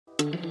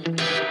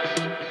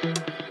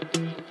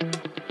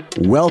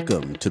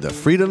Welcome to the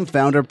Freedom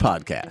Founder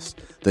Podcast,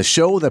 the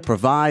show that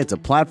provides a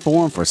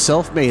platform for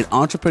self-made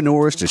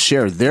entrepreneurs to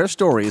share their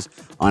stories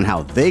on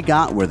how they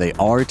got where they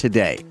are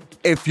today.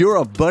 If you're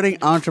a budding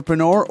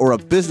entrepreneur or a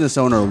business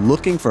owner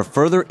looking for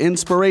further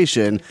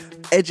inspiration,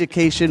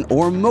 education,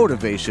 or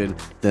motivation,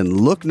 then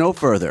look no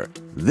further.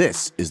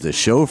 This is the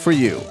show for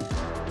you.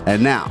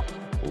 And now,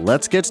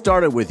 let's get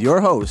started with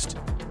your host,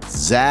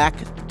 Zach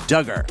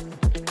Duggar.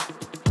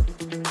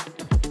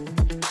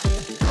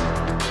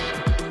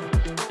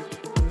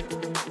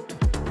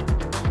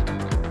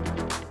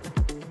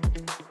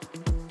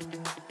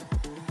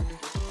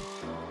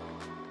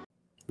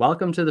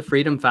 Welcome to the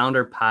Freedom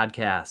Founder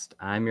Podcast.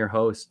 I'm your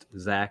host,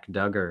 Zach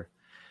Duggar.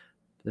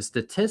 The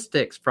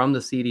statistics from the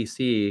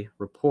CDC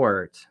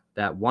report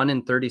that 1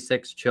 in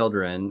 36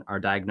 children are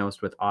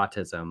diagnosed with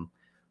autism,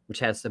 which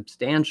has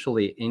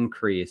substantially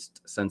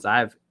increased since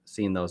I've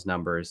seen those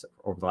numbers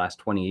over the last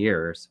 20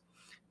 years.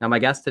 Now, my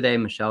guest today,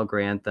 Michelle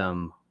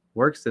Grantham,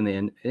 works in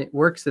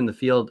the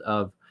field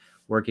of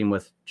working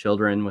with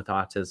children with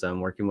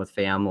autism, working with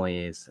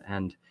families,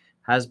 and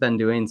has been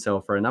doing so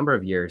for a number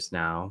of years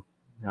now.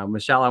 Now,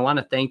 Michelle, I want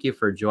to thank you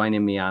for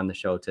joining me on the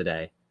show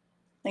today.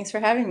 Thanks for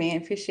having me. I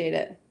appreciate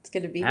it. It's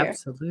good to be here.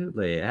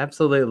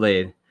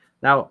 Absolutely.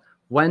 Now,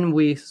 when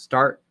we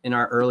start in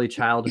our early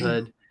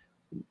childhood,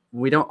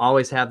 we don't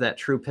always have that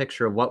true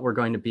picture of what we're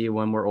going to be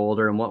when we're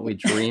older and what we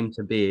dream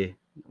to be.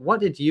 What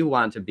did you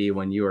want to be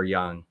when you were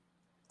young?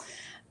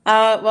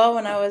 Well,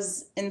 when I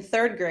was in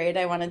third grade,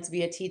 I wanted to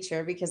be a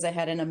teacher because I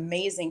had an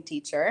amazing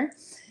teacher.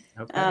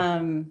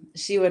 Okay.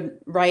 She would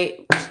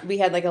write, we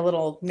had like a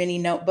little mini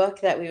notebook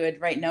that we would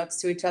write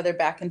notes to each other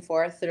back and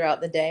forth throughout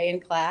the day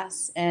in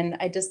class. And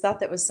I just thought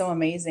that was so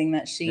amazing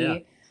that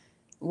she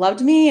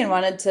loved me and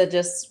wanted to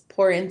just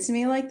pour into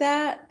me like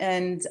that.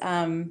 And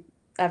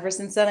ever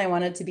since then, I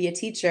wanted to be a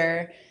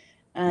teacher.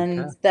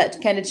 And that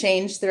kind of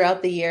changed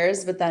throughout the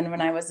years. But then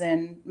when I was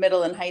in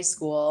middle and high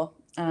school,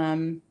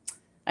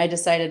 I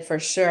decided for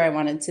sure I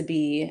wanted to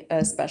be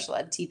a special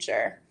ed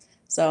teacher.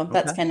 So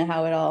that's kind of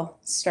how it all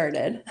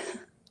started.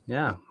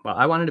 Yeah. Well,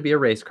 I wanted to be a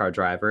race car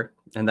driver,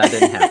 and that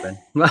didn't happen.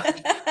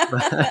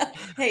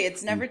 Hey,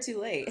 it's never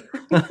too late.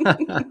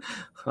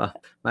 Well,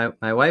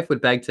 my wife would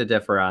beg to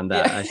differ on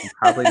that. Yeah. I should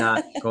probably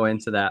not go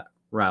into that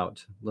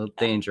route. A little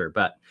danger.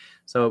 But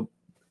so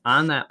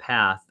on that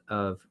path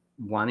of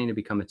wanting to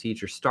become a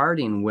teacher,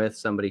 starting with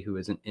somebody who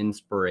is an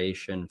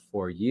inspiration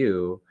for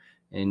you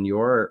in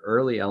your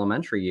early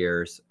elementary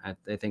years,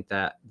 I think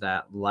that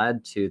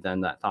led to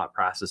then that thought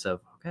process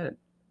of, okay,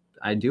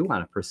 I do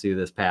want to pursue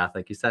this path,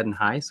 like you said, in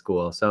high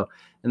school. So,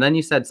 and then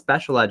you said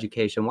special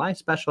education. Why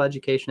special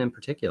education in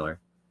particular?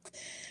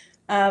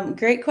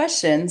 Great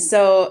question.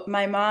 So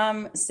my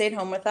mom stayed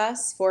home with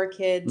us, 4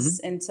 kids,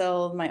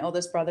 until my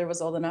oldest brother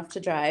was old enough to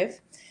drive.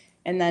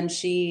 And then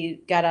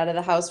she got out of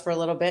the house for a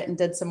little bit and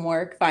did some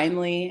work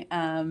finally.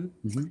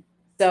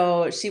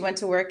 So she went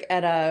to work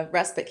at a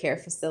respite care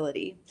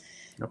facility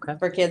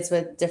for kids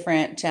with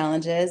different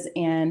challenges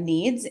and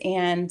needs.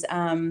 And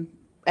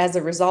as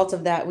a result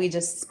of that, we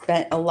just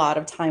spent a lot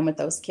of time with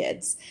those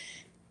kids.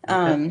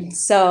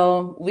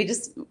 So we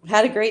just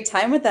had a great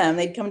time with them.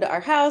 They'd come to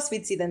our house.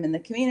 We'd see them in the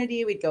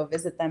community. We'd go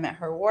visit them at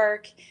her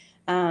work.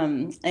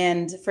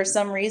 And for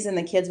some reason,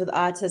 the kids with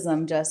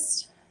autism,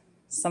 just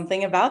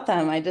something about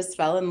them, I just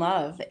fell in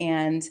love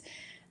and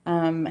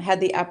had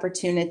the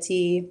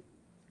opportunity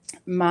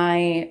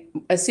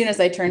as soon as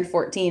I turned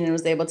 14 and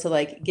was able to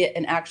like get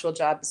an actual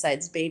job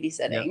besides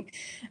babysitting,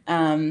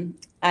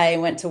 I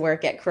went to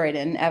work at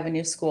Croydon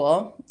Avenue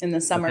School in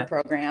the summer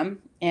program,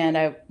 and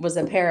I was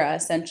a para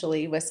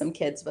essentially with some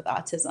kids with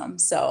autism.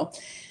 So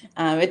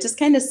it just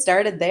kind of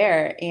started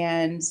there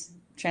and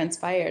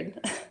transpired.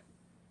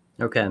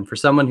 Okay. And for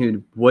someone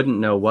who wouldn't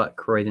know what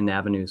Croydon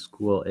Avenue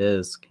School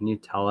is, can you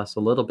tell us a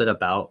little bit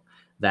about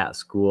that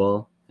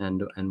school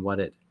and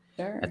what it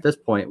at this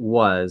point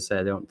was?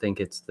 I don't think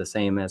it's the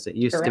same as it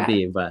used to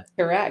be, but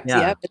correct.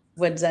 Yep. It's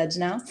Woods Edge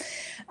now.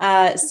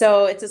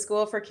 So it's a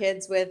school for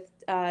kids with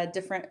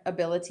different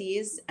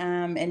abilities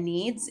and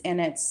needs.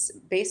 And it's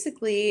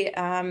basically,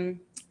 I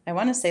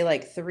want to say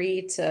like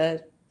 3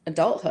 to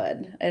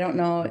adulthood. I don't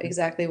know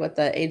exactly what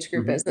the age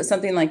group is, but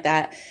something like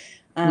that.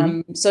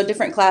 So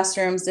different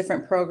classrooms,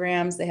 different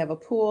programs. They have a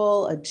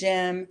pool, a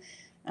gym,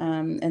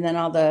 and then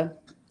all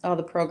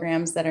the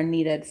programs that are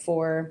needed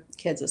for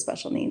kids with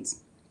special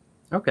needs.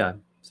 Okay.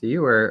 So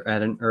you were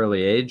at an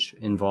early age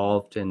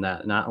involved in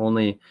that, not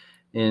only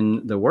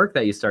in the work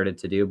that you started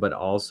to do, but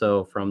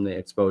also from the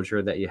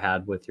exposure that you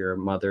had with your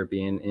mother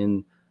being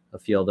in a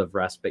field of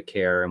respite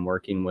care and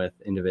working with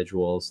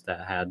individuals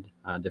that had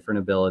different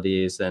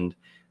abilities and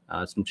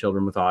some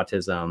children with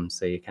autism.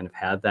 So you kind of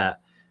had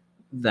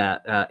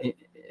that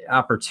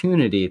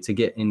opportunity to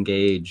get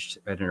engaged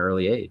at an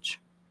early age.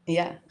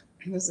 Yeah,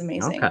 it was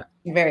amazing. Okay.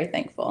 I'm very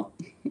thankful.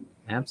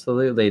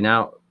 Absolutely.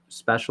 Now,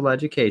 special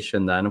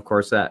education, then, of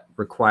course, that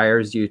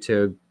requires you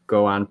to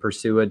go on,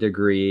 pursue a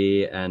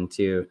degree and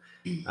to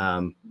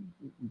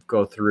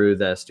go through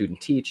the student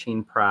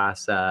teaching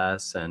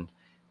process and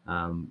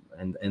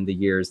and the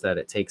years that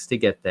it takes to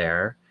get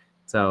there.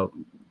 So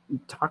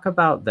talk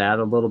about that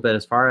a little bit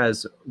as far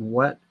as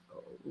what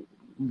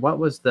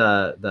was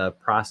the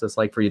process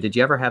like for you? Did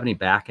you ever have any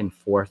back and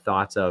forth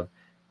thoughts of,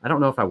 I don't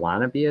know if I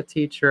want to be a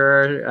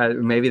teacher,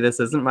 maybe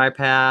this isn't my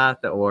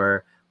path,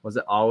 or was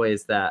it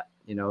always that,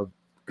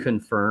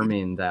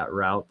 confirming that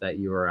route that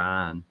you were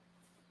on?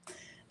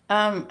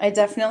 I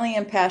definitely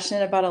am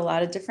passionate about a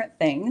lot of different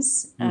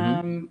things.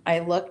 I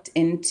looked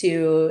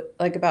into,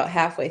 like, about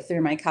halfway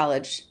through my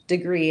college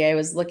degree, I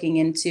was looking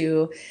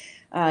into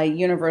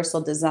universal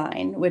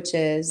design, which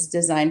is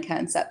design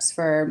concepts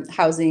for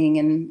housing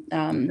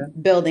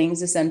and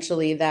buildings,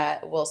 essentially,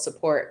 that will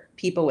support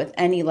people with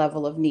any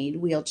level of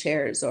need,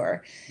 wheelchairs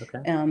or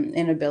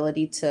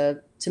inability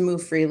to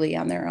move freely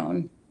on their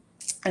own.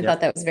 I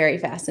thought that was very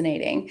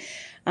fascinating.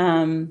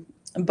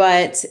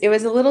 But it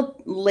was a little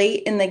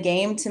late in the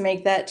game to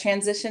make that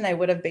transition. I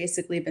would have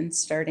basically been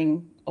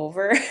starting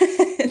over.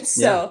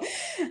 So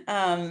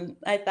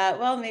I thought,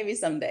 well, maybe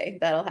someday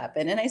that'll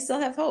happen. And I still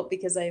have hope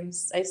because I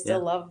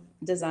still love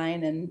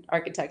design and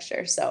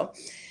architecture. So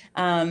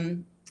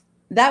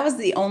that was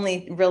the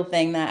only real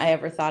thing that I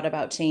ever thought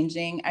about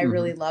changing. I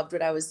really loved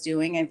what I was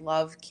doing. I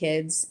love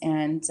kids,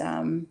 and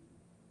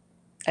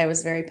I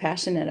was very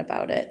passionate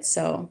about it.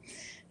 So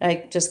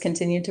I just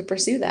continued to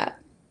pursue that.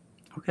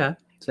 Okay.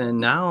 So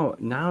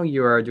now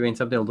you are doing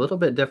something a little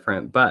bit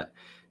different, but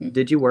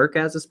did you work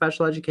as a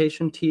special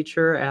education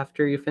teacher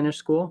after you finished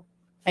school?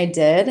 I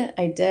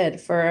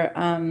did for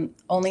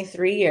only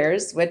 3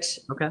 years, which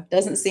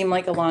doesn't seem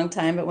like a long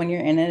time, but when you're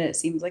in it, it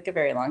seems like a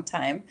very long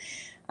time.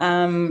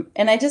 And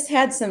I just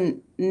had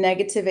some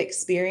negative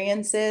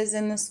experiences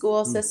in the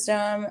school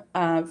system,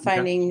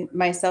 finding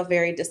myself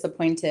very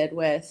disappointed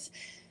with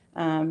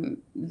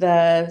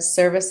the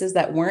services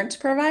that weren't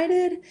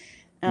provided.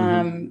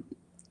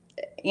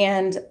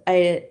 And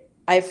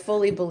I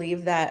fully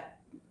believe that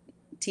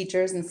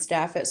teachers and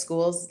staff at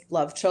schools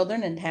love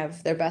children and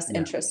have their best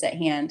interests at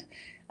hand.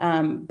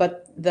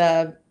 But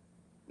the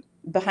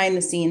behind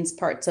the scenes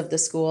parts of the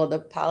school, the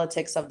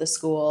politics of the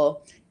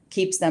school,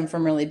 keeps them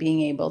from really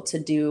being able to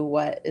do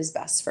what is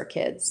best for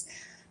kids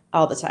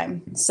all the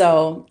time.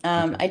 So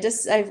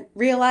I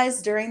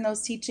realized during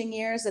those teaching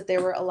years that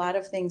there were a lot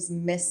of things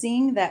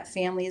missing that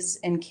families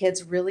and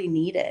kids really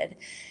needed.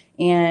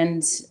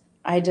 And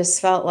I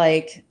just felt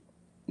like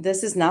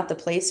this is not the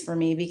place for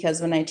me, because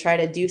when I try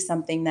to do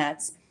something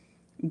that's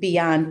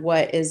beyond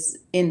what is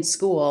in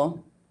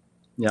school,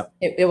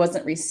 it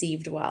wasn't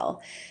received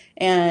well.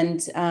 And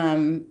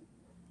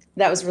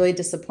that was really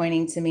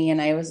disappointing to me.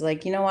 And I was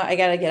like, you know what, I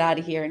got to get out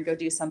of here and go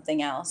do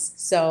something else.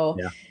 So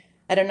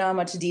I don't know how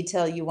much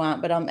detail you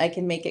want, but I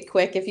can make it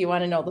quick if you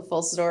want to know the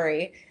full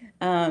story.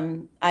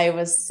 I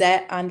was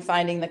set on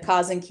finding the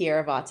cause and cure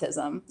of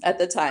autism at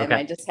the time.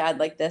 I just had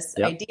like this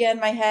idea in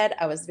my head.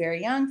 I was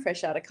very young,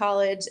 fresh out of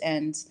college,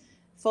 and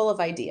full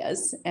of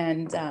ideas.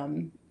 And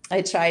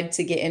I tried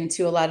to get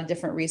into a lot of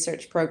different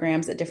research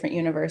programs at different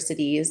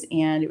universities,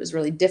 and it was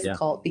really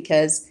difficult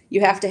because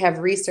you have to have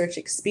research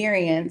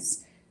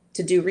experience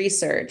to do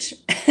research.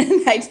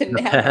 And I didn't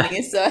have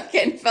any. So I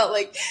kind of felt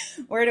like,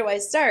 where do I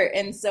start?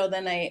 And so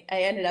then I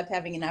ended up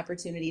having an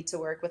opportunity to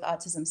work with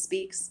Autism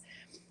Speaks.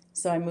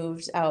 So I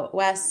moved out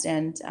west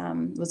and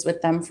was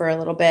with them for a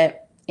little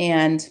bit,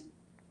 and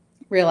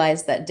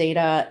realized that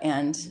data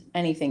and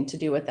anything to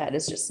do with that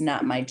is just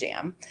not my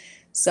jam.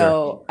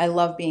 So I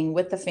love being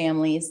with the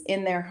families,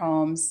 in their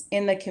homes,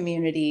 in the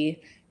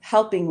community,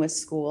 helping with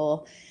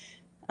school,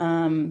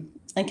 and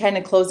kind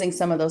of closing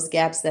some of those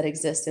gaps that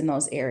exist in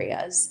those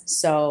areas.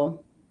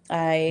 So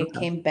I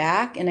came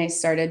back and I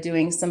started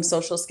doing some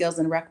social skills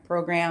and rec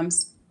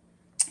programs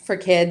for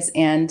kids,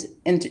 and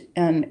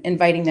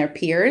inviting their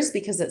peers,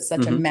 because it's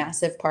such a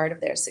massive part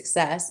of their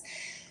success.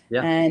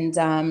 And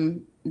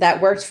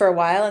that worked for a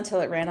while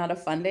until it ran out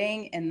of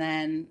funding. And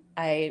then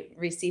I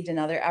received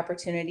another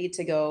opportunity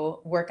to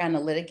go work on a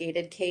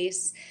litigated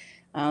case,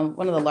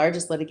 one of the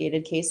largest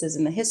litigated cases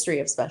in the history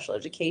of special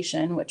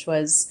education, which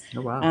was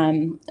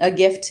a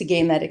gift to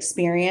gain that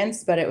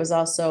experience. But it was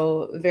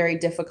also very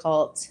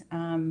difficult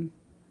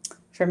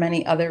for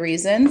many other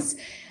reasons.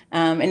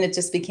 And it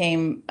just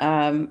became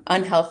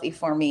unhealthy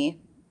for me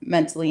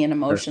mentally and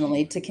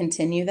emotionally to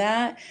continue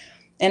that.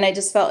 And I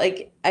just felt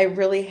like I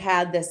really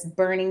had this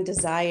burning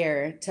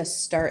desire to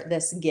start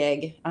this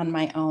gig on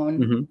my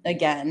own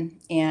again,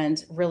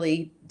 and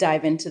really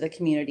dive into the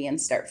community and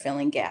start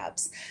filling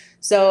gaps.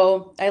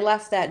 So I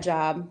left that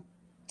job.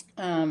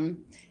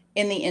 In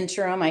the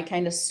interim, I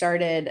kind of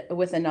started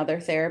with another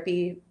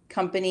therapy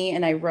company,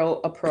 and I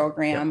wrote a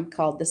program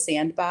called The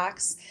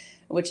Sandbox,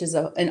 which is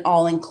an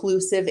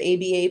all-inclusive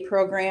ABA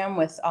program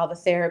with all the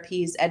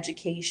therapies,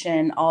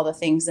 education, all the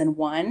things in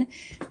one.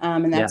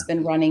 And that's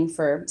been running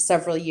for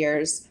several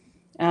years.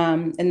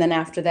 And then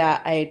after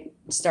that, I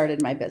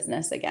started my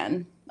business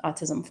again,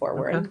 Autism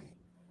Forward.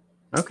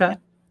 Okay.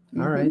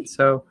 All right.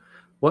 So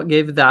what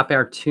gave you the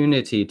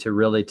opportunity to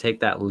really take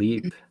that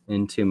leap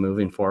into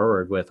moving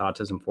forward with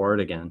Autism Forward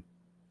again?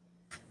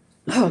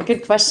 Oh,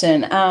 good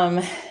question.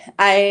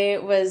 I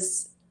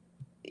was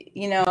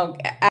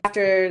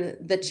after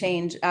the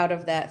change out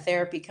of that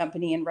therapy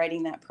company and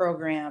writing that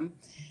program,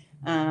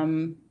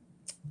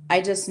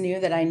 I just knew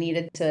that I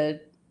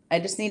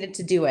just needed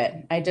to do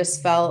it. I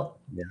just felt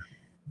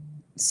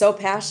so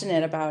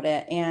passionate about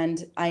it.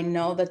 And I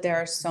know that there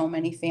are so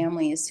many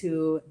families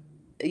who,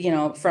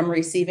 from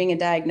receiving a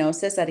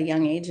diagnosis at a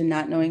young age and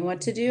not knowing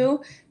what to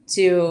do,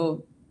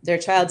 to their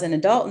child's an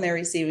adult and they're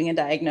receiving a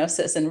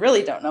diagnosis and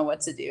really don't know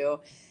what to do,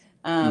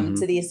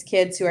 to these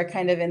kids who are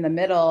kind of in the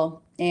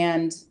middle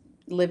and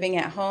living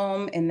at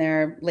home in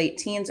their late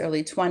teens,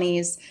 early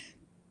 20s.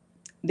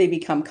 They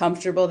become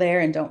comfortable there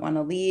and don't want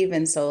to leave.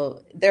 And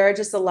so there are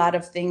just a lot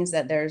of things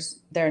that there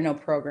are no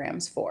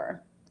programs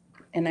for.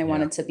 And I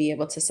wanted to be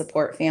able to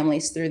support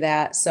families through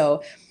that.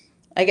 So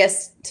I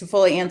guess to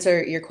fully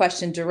answer your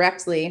question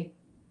directly,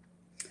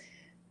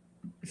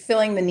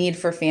 filling the need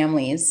for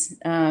families,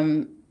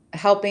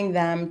 helping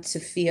them to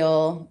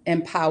feel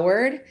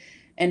empowered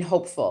and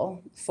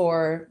hopeful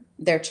for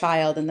their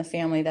child and the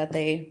family that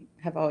they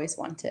have always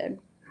wanted.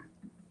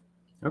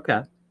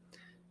 Okay.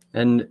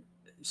 And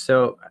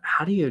so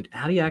how do you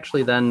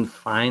actually then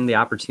find the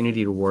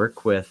opportunity to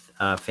work with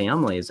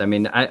families? I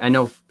mean, I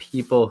know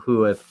people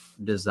who have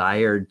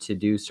desired to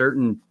do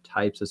certain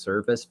types of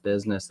service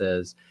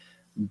businesses,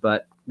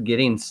 but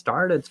getting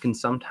started can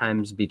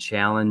sometimes be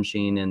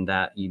challenging in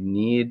that you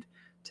need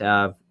to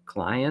have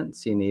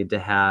clients, you need to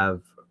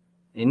have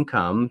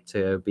income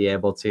to be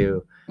able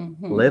to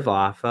live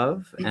off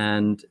of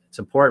and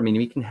support. I mean,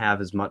 we can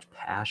have as much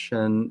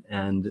passion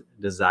and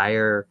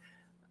desire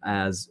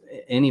as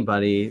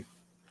anybody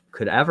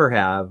could ever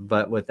have,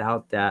 but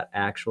without that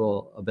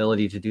actual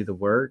ability to do the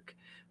work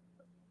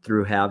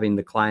through having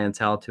the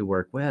clientele to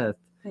work with,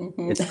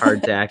 it's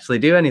hard to actually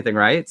do anything,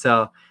 right?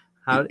 So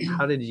how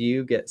did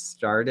you get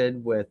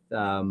started with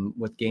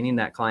gaining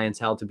that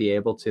clientele to be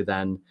able to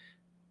then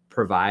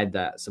provide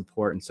that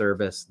support and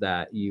service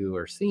that you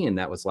were seeing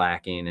that was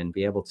lacking and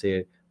be able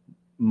to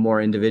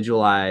more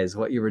individualize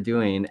what you were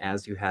doing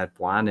as you had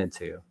wanted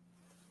to?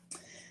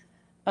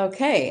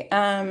 Okay.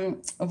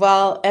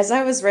 Well, as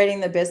I was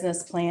writing the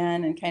business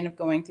plan and kind of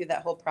going through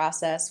that whole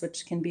process,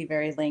 which can be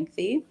very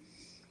lengthy,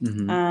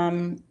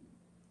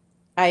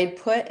 I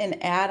put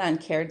an ad on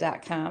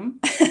care.com.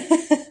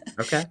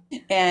 Okay.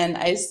 And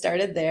I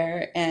started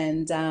there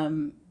and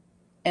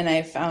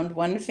I found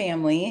one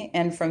family,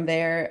 and from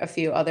there, a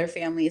few other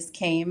families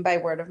came by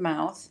word of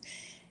mouth.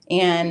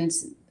 And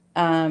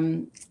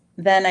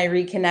then I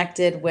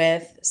reconnected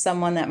with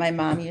someone that my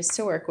mom used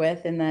to work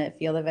with in the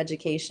field of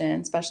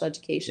education, special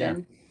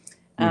education,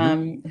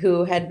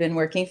 who had been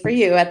working for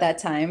you at that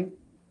time.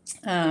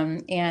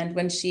 And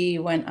when she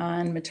went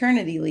on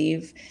maternity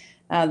leave,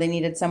 they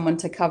needed someone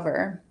to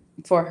cover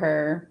for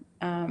her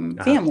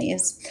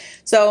families.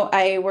 So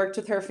I worked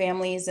with her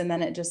families, and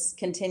then it just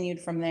continued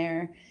from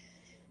there,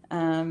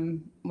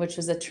 which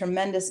was a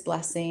tremendous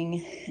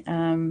blessing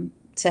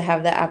to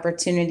have that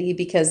opportunity,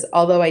 because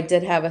although I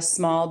did have a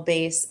small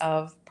base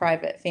of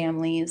private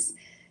families,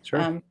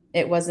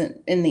 it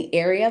wasn't in the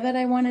area that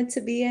I wanted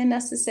to be in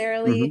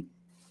necessarily.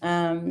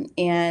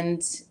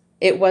 And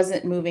it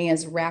wasn't moving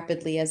as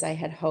rapidly as I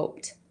had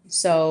hoped.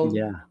 So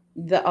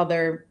the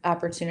other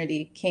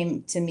opportunity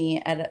came to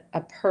me at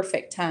a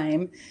perfect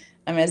time.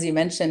 As you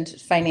mentioned,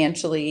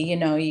 financially,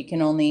 you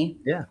can only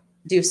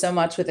do so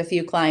much with a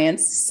few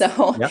clients.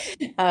 So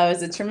it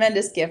was a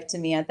tremendous gift to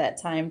me at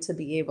that time to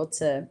be able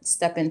to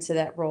step into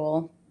that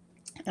role.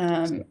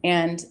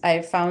 And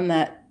I found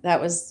that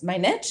was my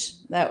niche.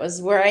 That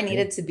was where I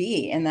needed to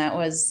be. And that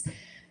was,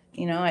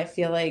 I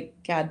feel like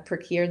God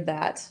procured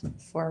that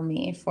for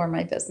me, for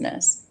my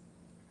business.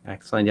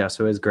 Excellent. Yeah.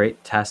 So it was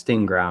great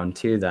testing ground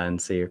too, then.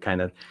 So you're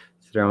kind of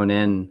thrown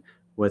in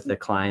with the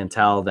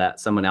clientele that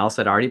someone else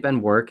had already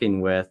been working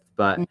with,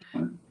 but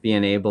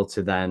being able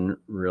to then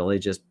really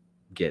just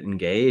get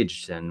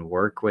engaged and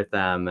work with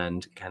them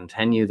and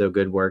continue the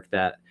good work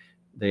that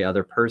the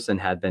other person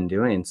had been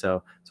doing.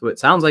 So it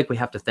sounds like we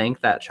have to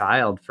thank that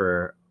child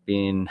for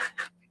being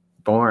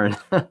born,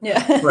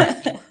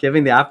 for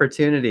giving the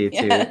opportunity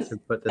to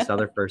put this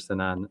other person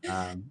on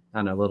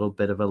a little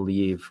bit of a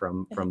leave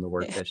from the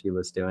work that she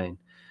was doing.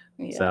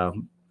 So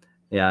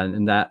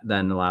and that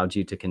then allowed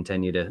you to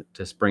continue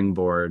to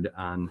springboard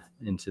on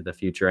into the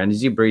future. And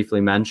as you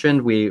briefly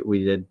mentioned, we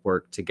did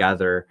work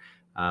together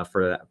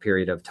for that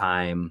period of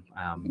time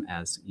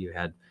as you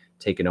had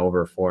taken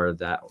over for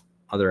that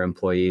other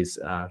employee's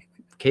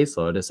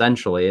caseload,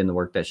 essentially, in the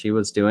work that she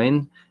was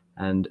doing,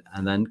 and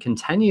then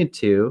continued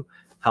to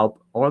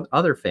help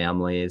other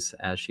families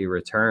as she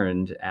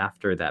returned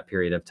after that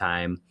period of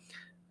time.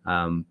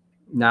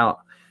 Now,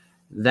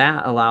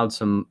 that allowed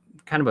some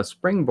kind of a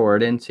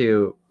springboard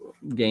into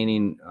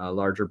gaining a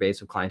larger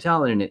base of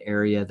clientele in an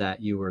area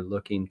that you were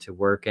looking to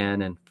work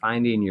in and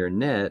finding your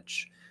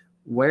niche.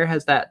 Where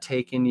has that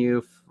taken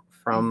you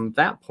from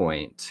that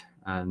point?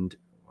 And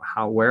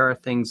where are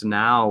things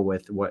now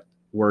with what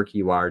work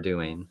you are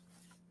doing?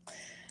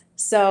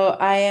 So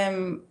I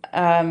am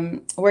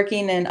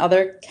working in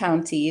other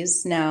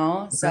counties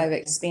now. So I've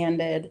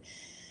expanded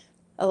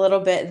a little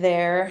bit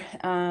there.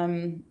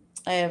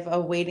 I have a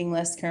waiting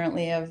list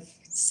currently of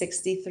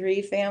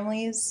 63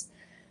 families,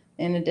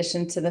 in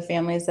addition to the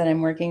families that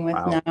I'm working with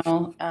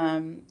Wow.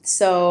 now.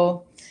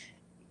 So,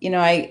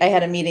 I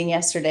had a meeting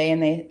yesterday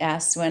and they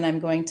asked when I'm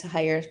going to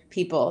hire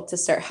people to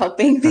start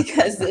helping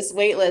because this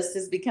wait list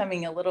is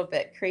becoming a little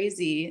bit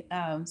crazy,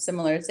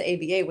 similar to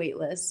ABA wait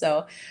list.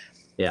 So,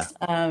 Yeah.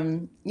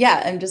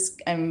 yeah,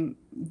 I'm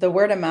the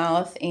word of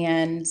mouth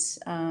and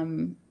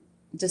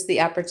just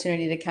the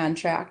opportunity to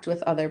contract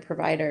with other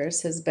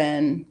providers has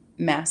been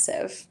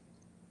massive.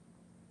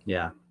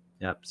 Yeah.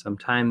 Yep.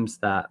 Sometimes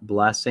that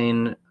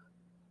blessing,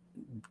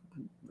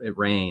 it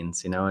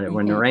rains, and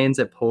when it Mhm. rains,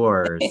 it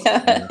pours.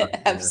 Yeah,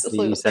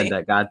 So you said absolutely.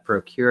 that God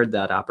procured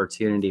that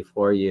opportunity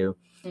for you.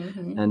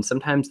 Hmm. And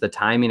sometimes the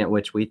timing at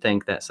which we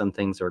think that some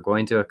things are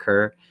going to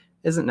occur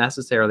isn't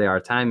necessarily our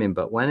timing,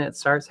 but when it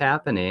starts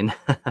happening,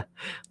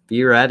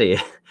 be ready.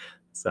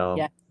 So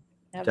Yeah,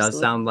 it does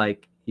absolutely. sound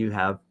like you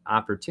have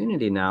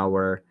opportunity now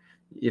where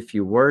if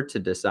you were to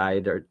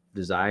decide or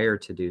desire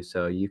to do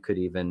so, you could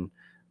even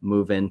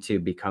move into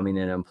becoming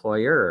an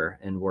employer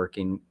and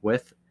working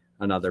with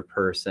another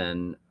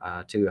person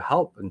to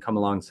help and come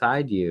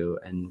alongside you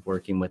and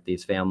working with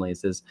these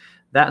families. Is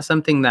that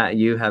something that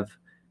you have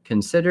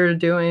considered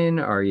doing?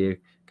 Or are you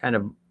kind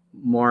of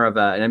more of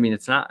a, I mean,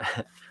 it's not,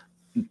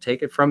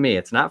 take it from me,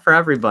 it's not for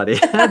everybody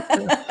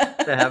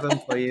to have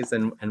employees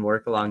and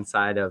work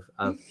alongside of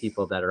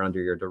people that are under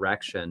your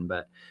direction.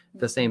 But at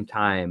the same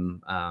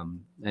time,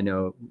 I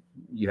know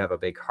you have a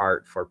big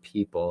heart for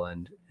people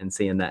and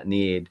seeing that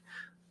need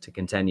to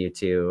continue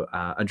to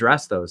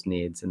address those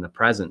needs in the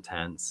present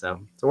tense. So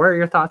what are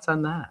your thoughts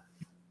on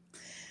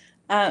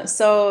that?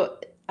 So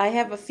I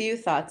have a few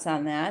thoughts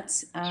on that.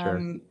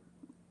 Sure.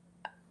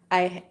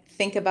 I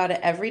think about it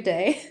every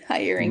day,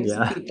 hiring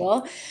some Yeah.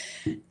 people,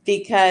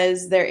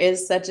 because there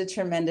is such a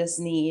tremendous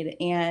need.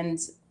 And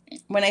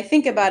when I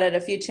think about it, a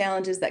few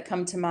challenges that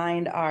come to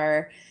mind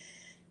are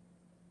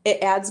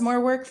it adds more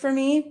work for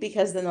me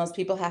because then those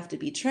people have to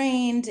be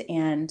trained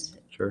and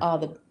Sure. all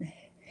the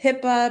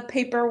HIPAA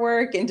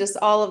paperwork and just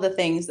all of the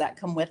things that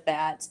come with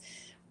that.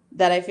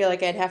 That I feel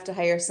like I'd have to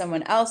hire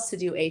someone else to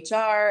do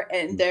HR.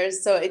 And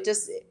so it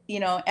just,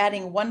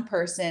 adding one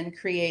person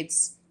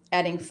creates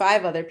adding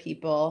five other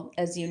people.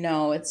 As you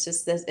know, it's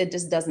just this, it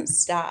just doesn't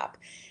stop.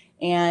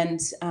 And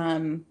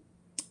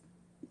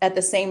at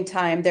the same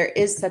time, there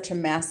is such a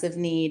massive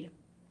need.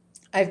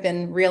 I've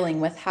been reeling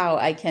with how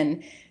I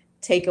can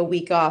take a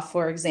week off,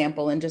 for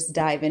example, and just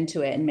dive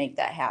into it and make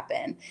that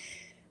happen.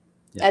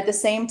 Yeah. At the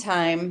same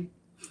time,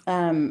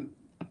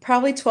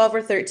 probably 12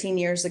 or 13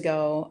 years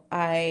ago,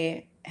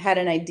 I had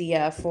an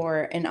idea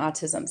for an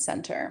autism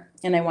center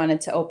and I wanted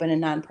to open a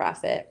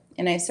nonprofit.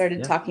 And I started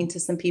Yeah. talking to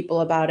some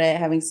people about it,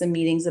 having some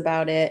meetings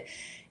about it.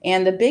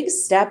 And the big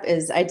step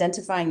is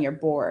identifying your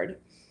board.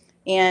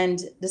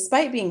 And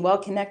despite being well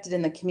connected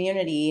in the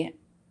community,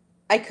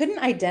 I couldn't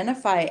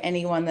identify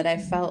anyone that I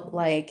felt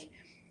like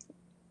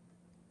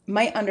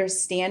might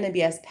understand and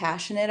be as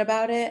passionate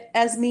about it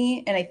as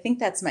me. And I think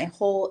that's my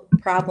whole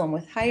problem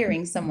with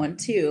hiring someone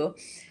too,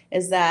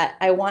 is that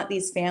I want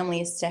these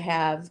families to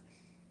have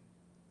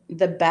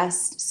the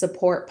best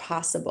support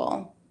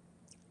possible.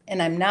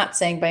 And I'm not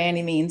saying by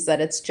any means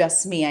that it's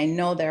just me. I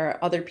know there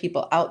are other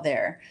people out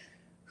there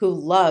who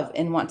love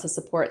and want to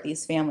support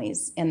these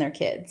families and their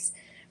kids.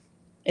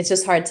 It's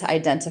just hard to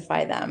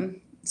identify them.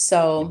 Yeah.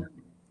 So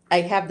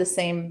I have the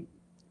same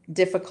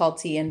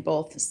difficulty in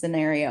both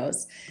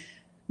scenarios.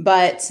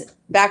 But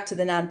back to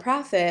the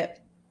nonprofit,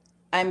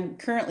 I'm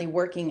currently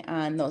working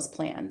on those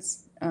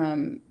plans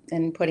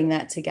and putting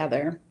that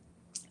together.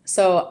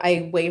 So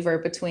I waver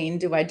between,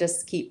 do I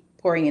just keep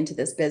pouring into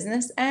this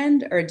business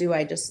end or do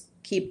I just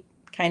keep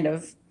kind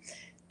of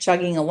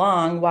chugging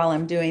along while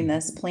I'm doing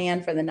this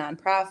plan for the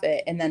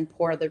nonprofit and then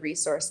pour the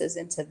resources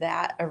into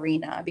that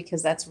arena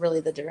because that's really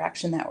the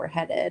direction that we're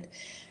headed.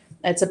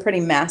 It's a pretty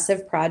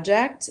massive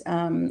project.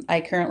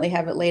 I currently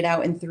have it laid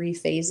out in 3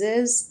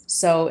 phases.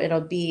 So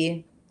it'll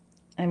be,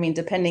 I mean,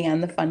 depending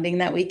on the funding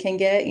that we can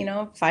get,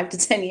 5 to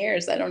 10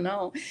 years. I don't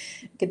know.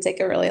 It could take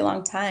a really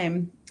long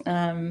time.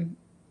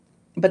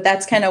 But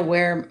that's kind of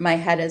where my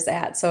head is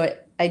at. So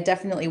I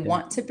definitely Yeah.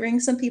 want to bring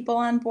some people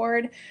on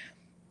board,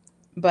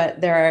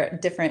 but there are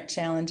different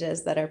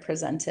challenges that are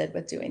presented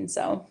with doing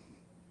so.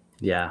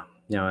 Yeah,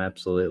 no,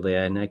 absolutely.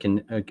 And I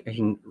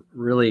can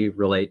really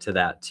relate to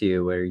that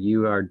too, where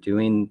you are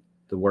doing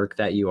the work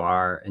that you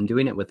are and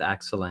doing it with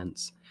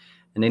excellence.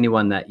 And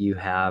anyone that you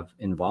have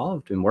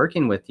involved in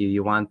working with you,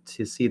 you want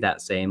to see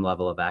that same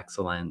level of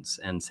excellence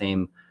and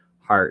same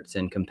heart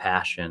and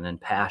compassion and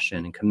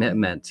passion and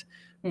commitment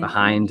Mhm.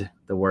 behind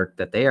the work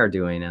that they are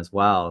doing as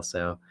well.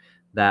 So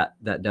that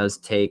does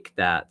take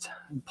that,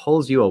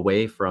 pulls you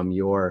away from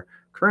your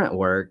current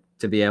work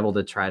to be able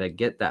to try to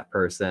get that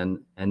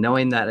person, and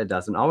knowing that it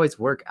doesn't always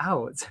work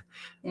out,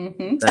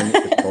 Mhm. then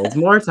it pulls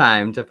more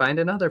time to find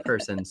another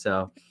person.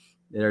 So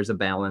there's a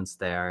balance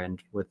there.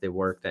 And with the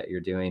work that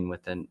you're doing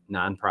with a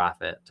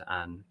nonprofit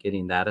on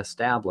getting that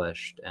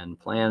established and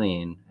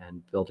planning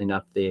and building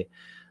up the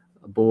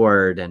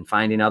board and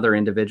finding other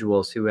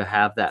individuals who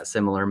have that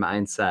similar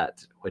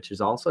mindset, which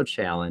is also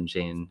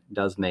challenging,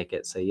 does make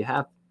it so you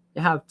have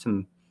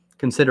some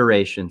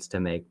considerations to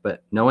make,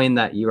 but knowing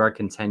that you are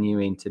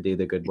continuing to do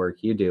the good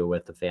work you do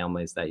with the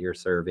families that you're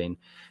serving.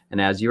 And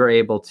as you are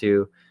able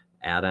to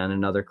add on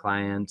another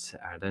client,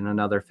 add in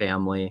another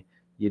family,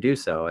 you do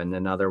so. And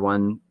another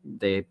one,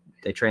 they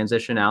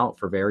transition out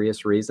for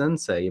various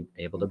reasons. So you're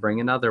able to bring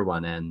another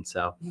one in.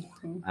 So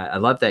I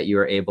love that you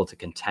are able to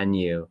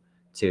continue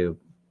to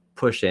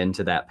push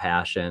into that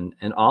passion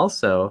and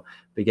also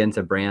begin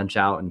to branch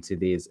out into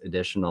these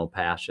additional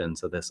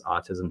passions of this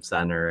Autism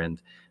Center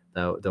and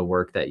the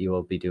work that you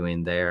will be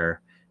doing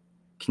there.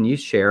 Can you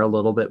share a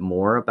little bit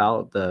more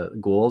about the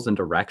goals and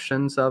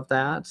directions of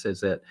that?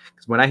 Is it,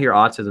 because when I hear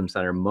Autism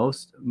Center,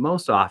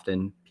 most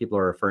often people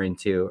are referring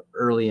to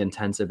early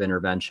intensive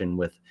intervention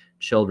with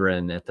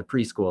children at the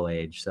preschool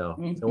age. So,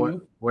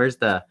 where's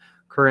the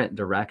current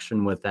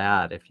direction with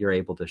that, if you're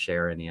able to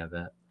share any of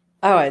it?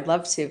 Oh, I'd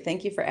love to.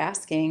 Thank you for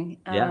asking.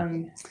 Yeah.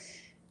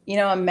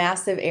 A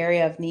massive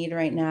area of need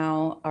right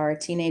now are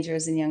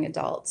teenagers and young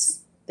adults.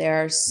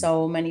 There are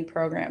so many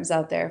programs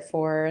out there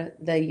for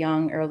the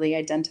young, early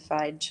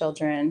identified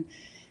children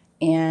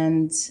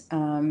and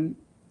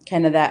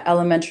kind of that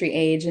elementary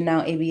age. And now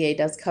ABA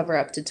does cover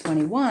up to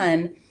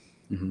 21.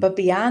 But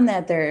beyond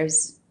that,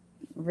 there's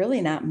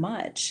really not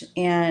much.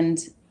 And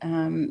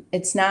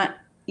it's not,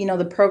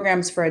 the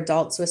programs for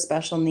adults with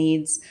special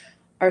needs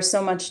are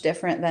so much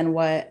different than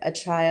what a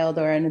child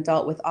or an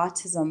adult with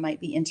autism might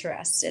be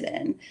interested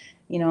in.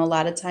 A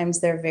lot of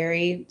times they're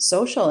very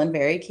social and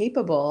very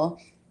capable,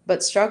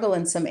 but struggle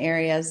in some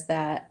areas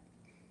that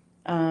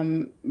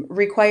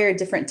require a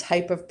different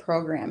type of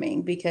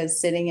programming, because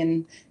sitting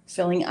and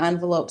filling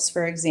envelopes,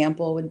 for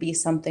example, would be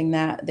something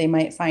that they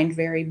might find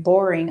very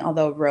boring,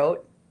 although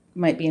rote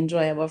might be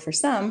enjoyable for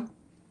some.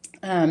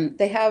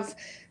 They have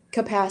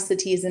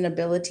capacities and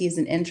abilities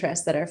and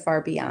interests that are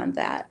far beyond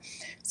that.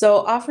 So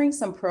offering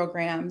some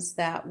programs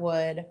that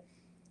would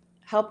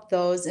help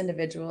those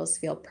individuals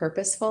feel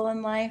purposeful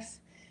in life,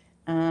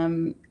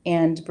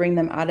 and bring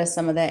them out of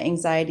some of that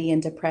anxiety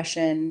and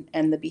depression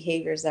and the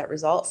behaviors that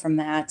result from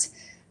that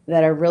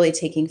are really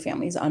taking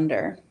families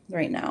under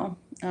right now.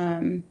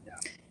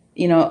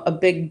 A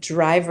big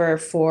driver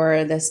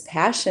for this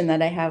passion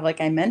that I have,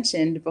 like I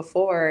mentioned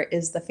before,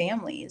 is the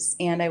families.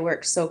 And I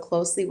work so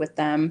closely with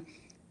them.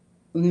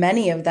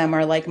 Many of them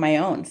are like my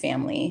own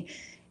family.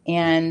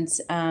 And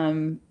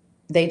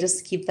they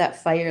just keep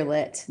that fire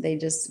lit. They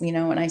just,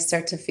 when I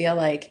start to feel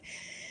like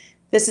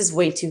this is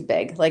way too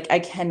big, like I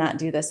cannot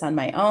do this on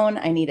my own.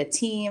 I need a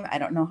team. I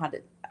don't know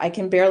I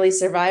can barely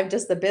survive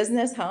just the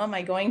business. How am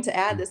I going to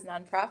add this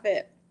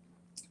nonprofit?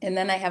 And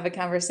then I have a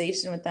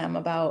conversation with them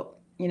about,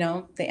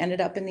 they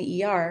ended up in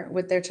the ER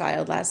with their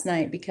child last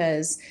night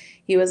because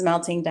he was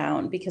melting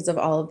down because of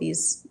all of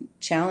these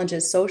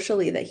challenges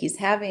socially that he's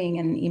having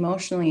and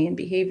emotionally and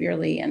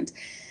behaviorally,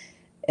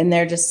 and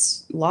they're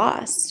just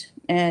lost,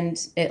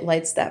 and it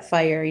lights that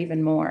fire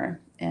even more.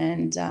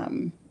 And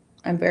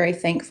I'm very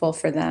thankful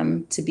for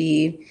them to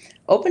be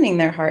opening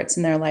their hearts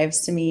and their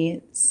lives to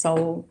me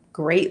so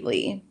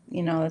greatly.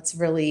 It's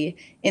really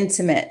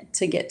intimate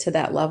to get to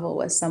that level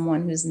with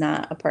someone who's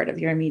not a part of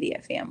your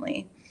immediate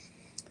family.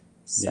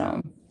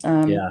 So,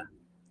 No,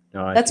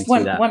 I that's can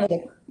see that. one of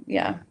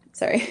the,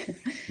 sorry.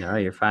 No,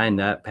 you're fine.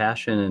 That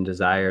passion and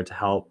desire to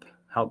help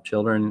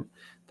children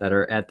that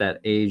are at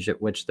that age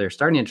at which they're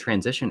starting to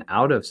transition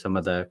out of some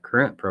of the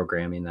current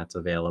programming that's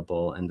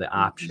available and the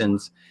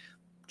options.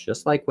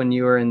 Just like when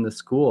you were in the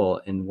school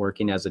and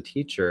working as a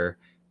teacher,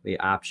 the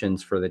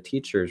options for the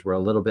teachers were a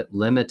little bit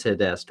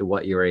limited as to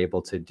what you were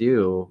able to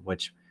do,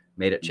 which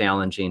made it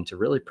challenging to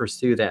really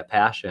pursue that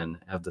passion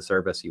of the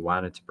service you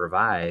wanted to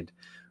provide.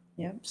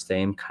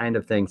 Same kind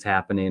of things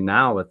happening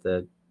now with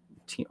the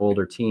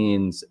older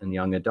teens and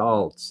young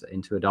adults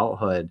into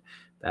adulthood,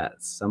 that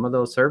some of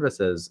those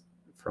services,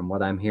 from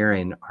what I'm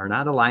hearing, are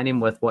not aligning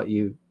with what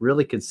you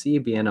really could see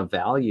being of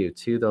value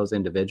to those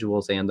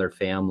individuals and their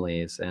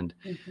families. And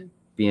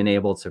being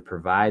able to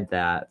provide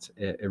that,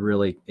 it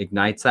really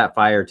ignites that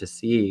fire to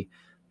see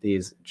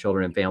these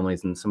children and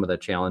families and some of the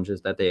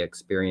challenges that they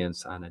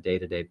experience on a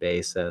day-to-day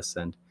basis.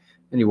 And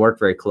you work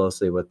very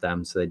closely with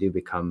them, so they do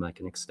become like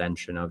an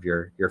extension of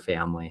your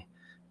family,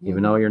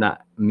 even though you're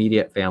not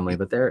immediate family,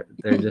 but they're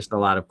just a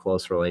lot of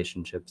close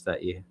relationships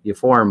that you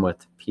form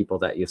with people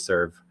that you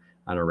serve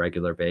on a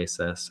regular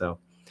basis. So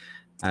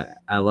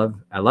I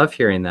love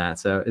hearing that.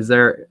 So is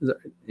there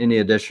any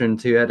addition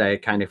to it? I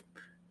kind of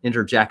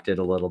interjected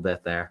a little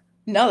bit there.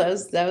 No,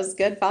 that was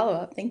good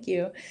follow-up. Thank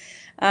you.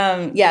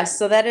 Yes,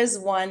 so that is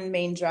one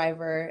main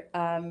driver,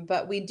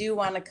 but we do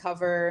want to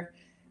cover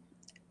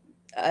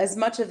as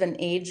much of an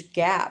age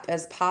gap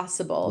as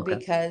possible,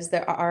 because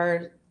there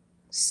are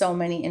so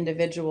many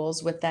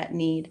individuals with that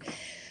need.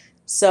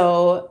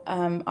 So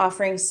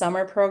offering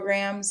summer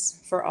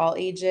programs for all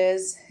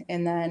ages,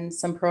 and then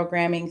some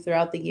programming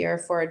throughout the year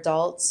for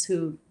adults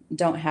who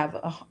don't have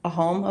a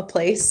home, a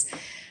place.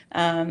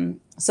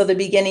 So the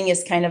beginning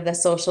is kind of the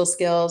social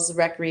skills,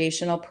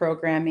 recreational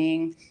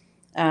programming,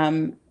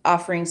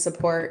 offering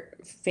support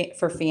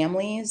for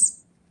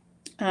families.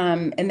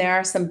 And there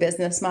are some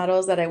business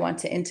models that I want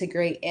to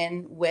integrate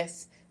in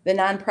with the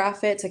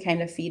nonprofit to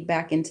kind of feed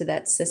back into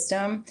that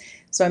system.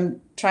 So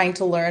I'm trying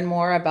to learn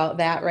more about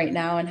that right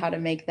now and how to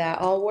make that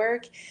all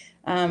work.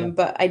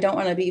 But I don't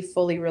want to be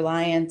fully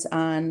reliant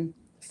on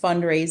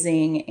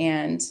fundraising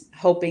and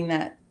hoping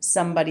that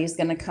somebody's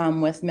going to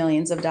come with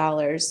millions of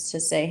dollars to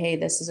say, hey,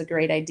 this is a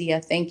great idea.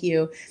 Thank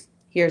you.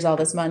 Here's all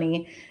this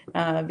money.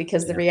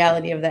 Because the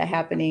reality of that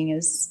happening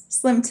is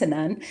slim to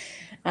none.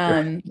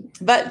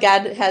 But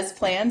God has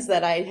plans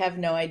that I have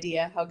no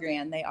idea how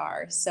grand they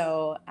are.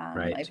 So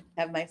I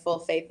have my full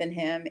faith in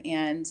him.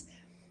 And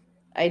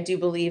I do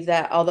believe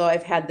that although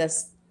I've had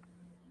this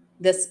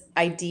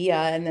idea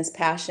and this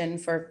passion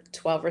for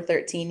 12 or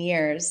 13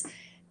 years,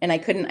 and I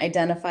couldn't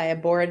identify a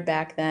board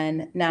back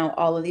then, now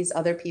all of these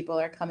other people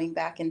are coming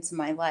back into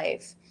my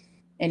life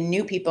and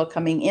new people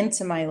coming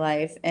into my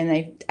life.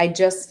 And I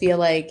just feel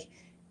like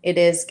it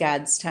is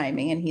God's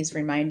timing, and he's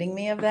reminding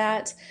me of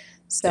that.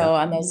 So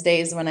on those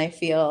days when I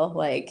feel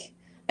like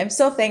I'm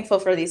so thankful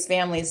for these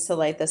families to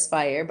light this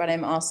fire, but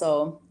I'm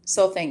also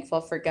so thankful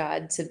for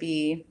God to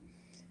be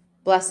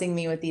blessing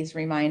me with these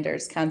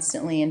reminders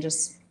constantly, and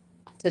just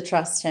to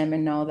trust him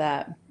and know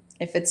that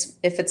if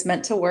it's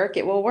meant to work,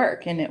 it will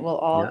work, and it will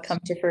all come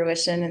to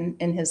fruition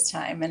in his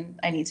time. And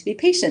I need to be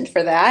patient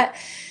for that.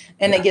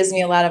 And it gives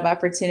me a lot of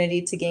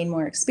opportunity to gain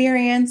more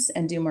experience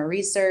and do more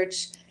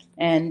research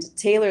and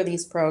tailor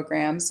these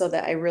programs so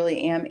that I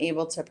really am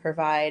able to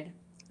provide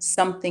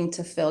something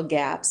to fill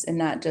gaps and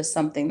not just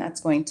something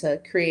that's going to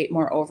create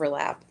more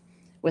overlap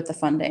with the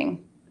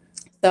funding.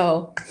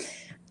 So,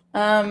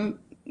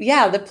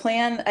 the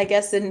plan, I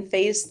guess, in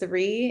phase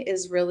 3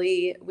 is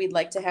really, we'd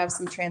like to have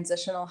some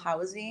transitional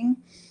housing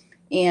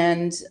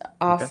and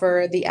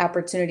offer the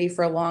opportunity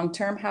for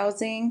long-term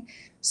housing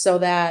so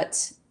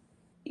that,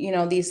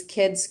 these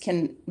kids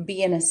can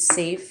be in a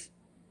safe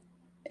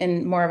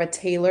and more of a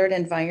tailored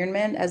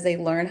environment as they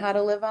learn how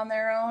to live on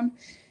their own.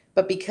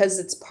 But because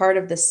it's part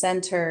of the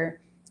center,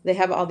 they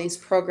have all these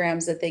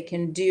programs that they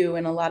can do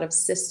and a lot of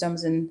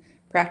systems and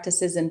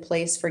practices in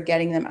place for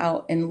getting them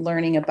out and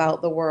learning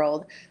about the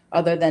world,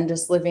 other than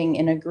just living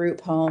in a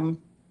group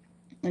home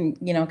and,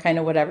 kind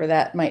of whatever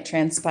that might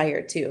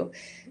transpire to,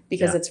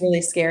 because it's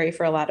really scary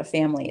for a lot of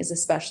families,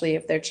 especially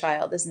if their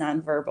child is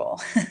nonverbal.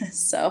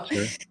 So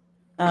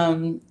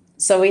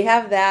we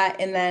have that.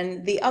 And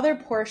then the other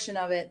portion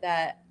of it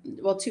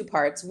two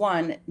parts.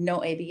 One, no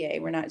ABA.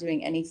 We're not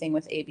doing anything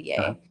with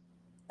ABA.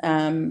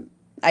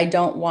 I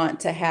don't want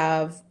to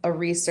have a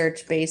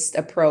research-based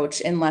approach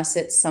unless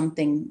it's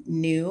something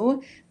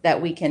new that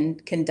we can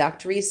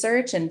conduct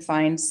research and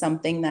find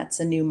something that's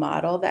a new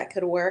model that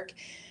could work.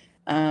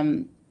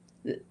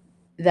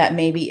 That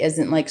maybe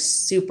isn't like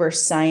super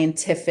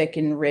scientific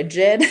and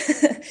rigid,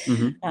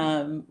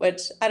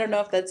 which I don't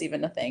know if that's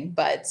even a thing,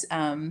 but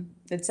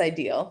it's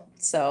ideal.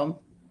 So,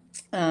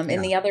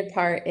 and the other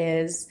part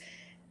is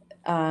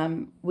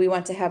we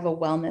want to have a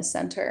wellness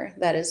center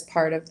that is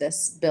part of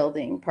this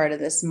building, part of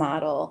this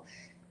model,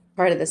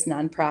 part of this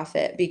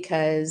nonprofit,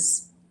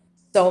 because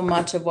so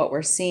much of what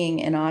we're seeing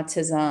in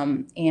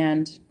autism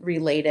and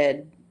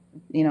related,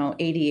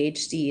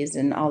 ADHDs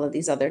and all of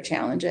these other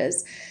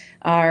challenges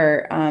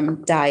are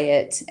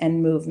diet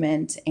and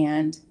movement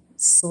and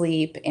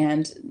sleep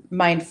and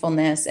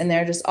mindfulness. And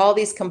there are just all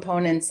these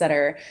components that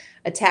are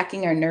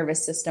attacking our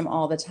nervous system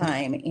all the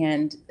time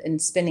and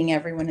spinning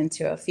everyone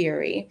into a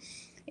fury.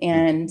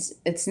 And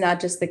it's not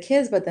just the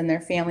kids, but then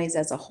their families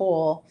as a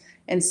whole.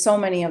 And so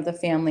many of the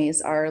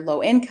families are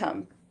low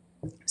income.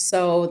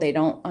 So they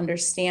don't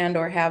understand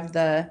or have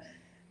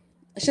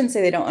I shouldn't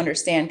say they don't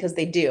understand, because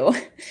they do.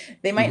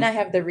 They might not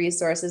have the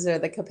resources or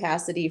the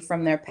capacity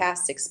from their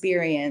past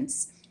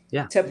experience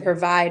to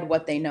provide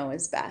what they know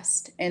is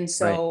best. And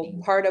so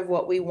part of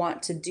what we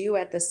want to do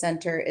at the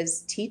center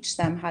is teach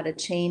them how to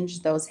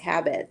change those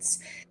habits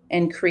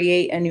and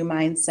create a new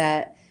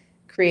mindset,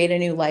 create a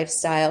new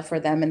lifestyle for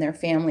them and their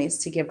families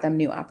to give them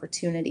new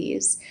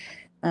opportunities.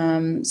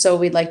 So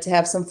we'd like to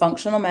have some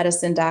functional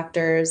medicine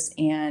doctors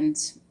and,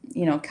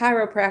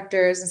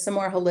 chiropractors and some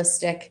more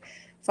holistic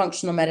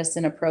functional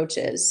medicine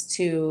approaches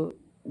to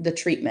the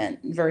treatment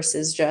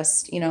versus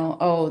just,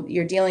 oh,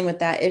 you're dealing with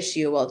that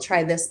issue. Well,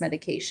 try this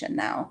medication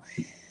now.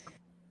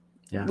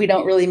 We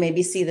don't really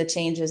maybe see the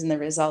changes and the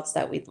results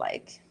that we'd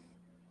like.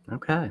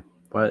 Okay.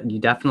 Well, you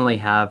definitely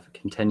have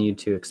continued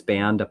to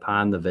expand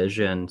upon the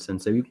vision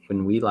since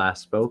when we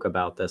last spoke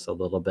about this a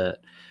little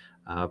bit,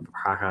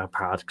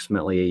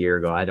 approximately a year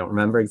ago. I don't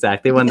remember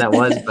exactly when that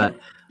was, but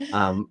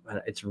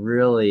it's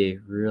really,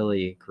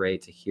 really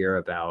great to hear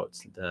about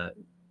the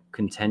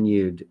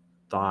continued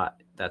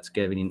thought that's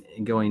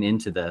going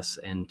into this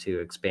and to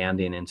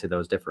expanding into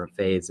those different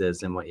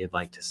phases and what you'd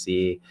like to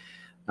see.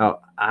 Oh,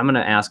 I'm going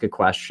to ask a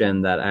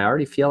question that I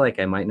already feel like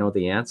I might know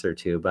the answer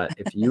to, but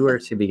if you were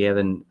to be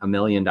given $1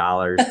 million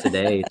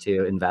today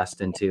to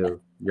invest into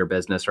your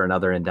business or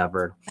another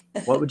endeavor,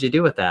 what would you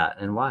do with that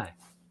and why?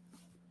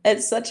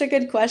 It's such a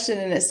good question,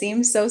 and it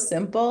seems so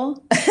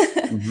simple.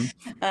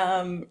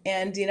 Hmm.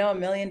 And $1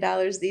 million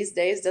these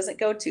days doesn't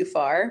go too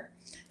far.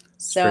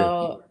 It's true.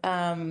 So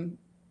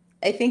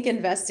I think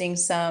investing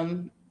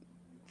some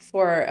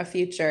for a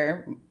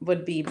future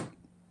would be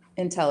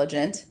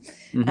intelligent.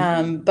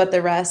 Hmm. But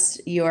the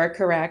rest, you are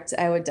correct.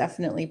 I would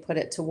definitely put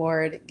it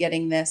toward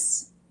getting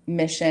this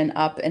mission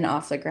up and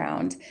off the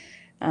ground.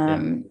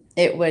 Yeah.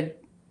 It would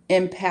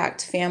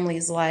impact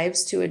families'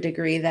 lives to a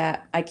degree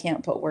that I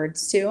can't put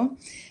words to.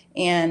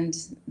 And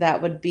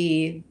that would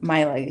be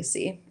my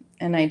legacy.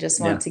 And I just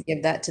want Yeah. to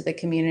give that to the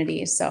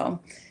community. So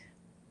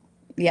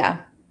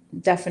yeah,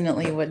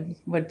 definitely would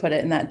put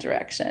it in that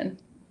direction.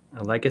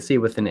 A legacy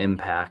with an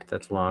impact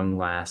that's long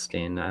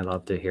lasting. I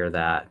love to hear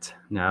that.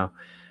 Now,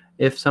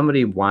 if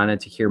somebody wanted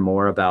to hear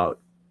more about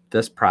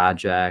this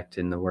project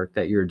and the work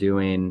that you're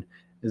doing,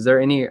 are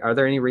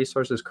there any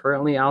resources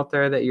currently out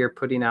there that you're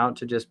putting out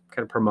to just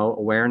kind of promote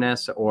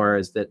awareness, or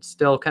is that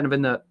still kind of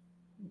in the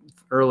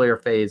earlier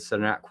phase, so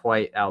not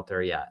quite out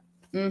there yet?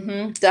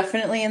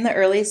 Definitely in the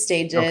early Okay.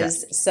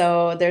 stages.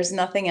 So there's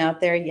nothing out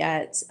there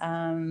yet.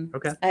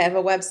 Okay. I have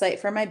a website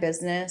for my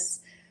business,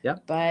 Yeah.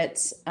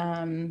 but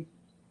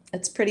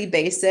it's pretty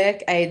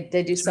basic. I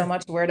do so Sure.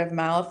 much word of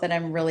mouth that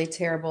I'm really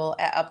terrible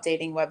at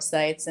updating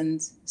websites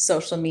and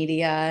social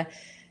media.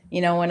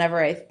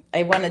 Whenever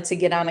I wanted to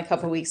get on a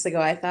couple weeks ago,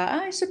 I thought, "Oh,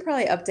 I should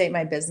probably update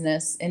my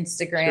business Sure.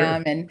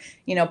 Instagram and,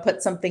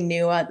 put something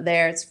new out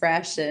there. It's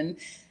fresh." And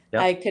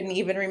I Yep. couldn't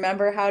even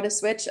remember how to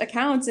switch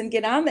accounts and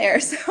get on there.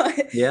 So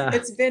Yeah.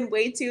 it's been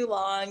way too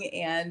long,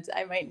 and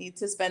I might need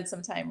to spend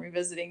some time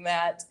revisiting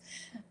that.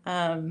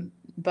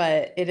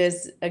 But it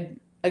is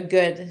a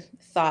good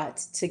thought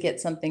to get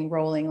something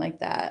rolling like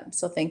that.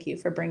 So thank you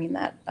for bringing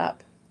that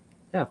up.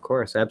 Yeah, of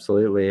course,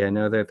 absolutely. I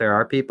know that there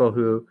are people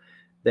who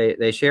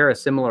they share a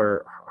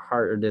similar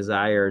heart or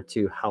desire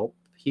to help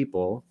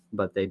people,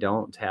 but they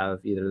don't have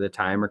either the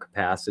time or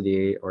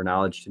capacity or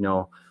knowledge to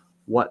know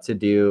what to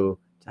do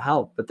to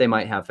help, but they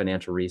might have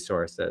financial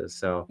resources.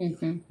 So,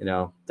 Hmm.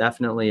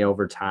 definitely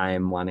over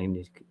time,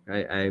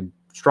 I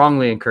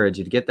strongly encourage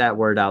you to get that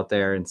word out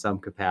there in some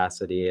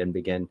capacity and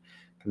begin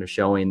kind of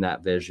showing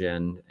that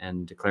vision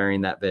and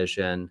declaring that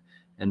vision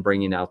and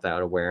bringing out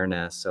that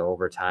awareness. So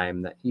over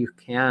time that you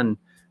can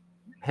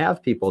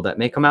have people that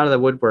may come out of the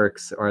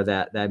woodworks or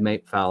that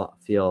may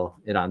feel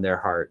it on their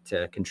heart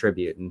to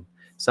contribute in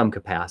some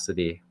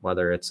capacity,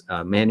 whether it's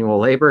manual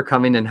labor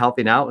coming and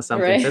helping out with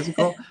something Right.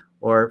 physical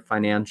or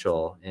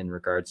financial in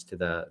regards to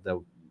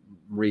the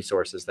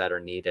resources that are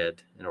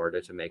needed in order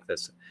to make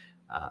this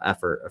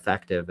effort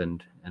effective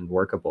and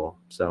workable.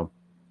 So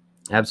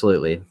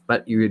absolutely.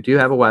 But you do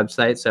have a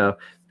website. So if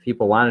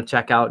people want to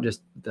check out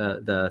just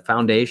the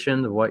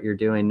foundation of what you're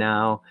doing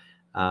now,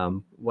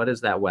 what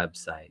is that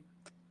website?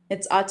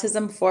 It's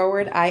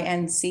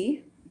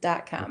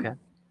autismforwardinc.com. Okay.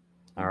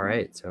 All Mhm.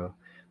 right. So I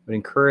would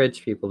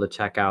encourage people to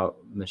check out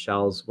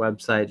Michelle's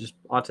website, just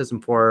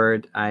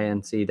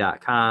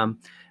autismforwardinc.com,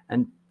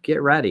 and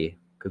get ready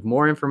because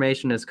more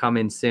information is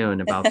coming soon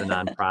about the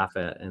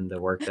nonprofit and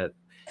the work that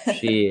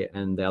she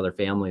and the other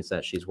families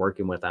that she's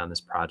working with on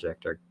this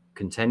project are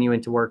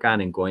continuing to work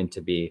on and going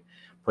to be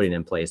putting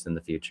in place in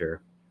the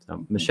future.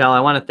 So, Michelle, I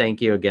want to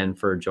thank you again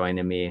for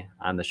joining me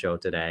on the show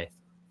today.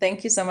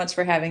 Thank you so much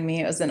for having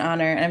me. It was an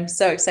honor, and I'm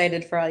so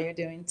excited for all you're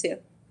doing too.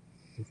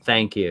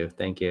 Thank you.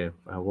 Thank you.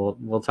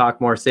 We'll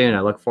talk more soon.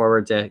 I look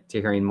forward to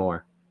hearing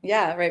more.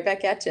 Yeah, right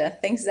back at you.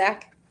 Thanks,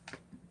 Zach.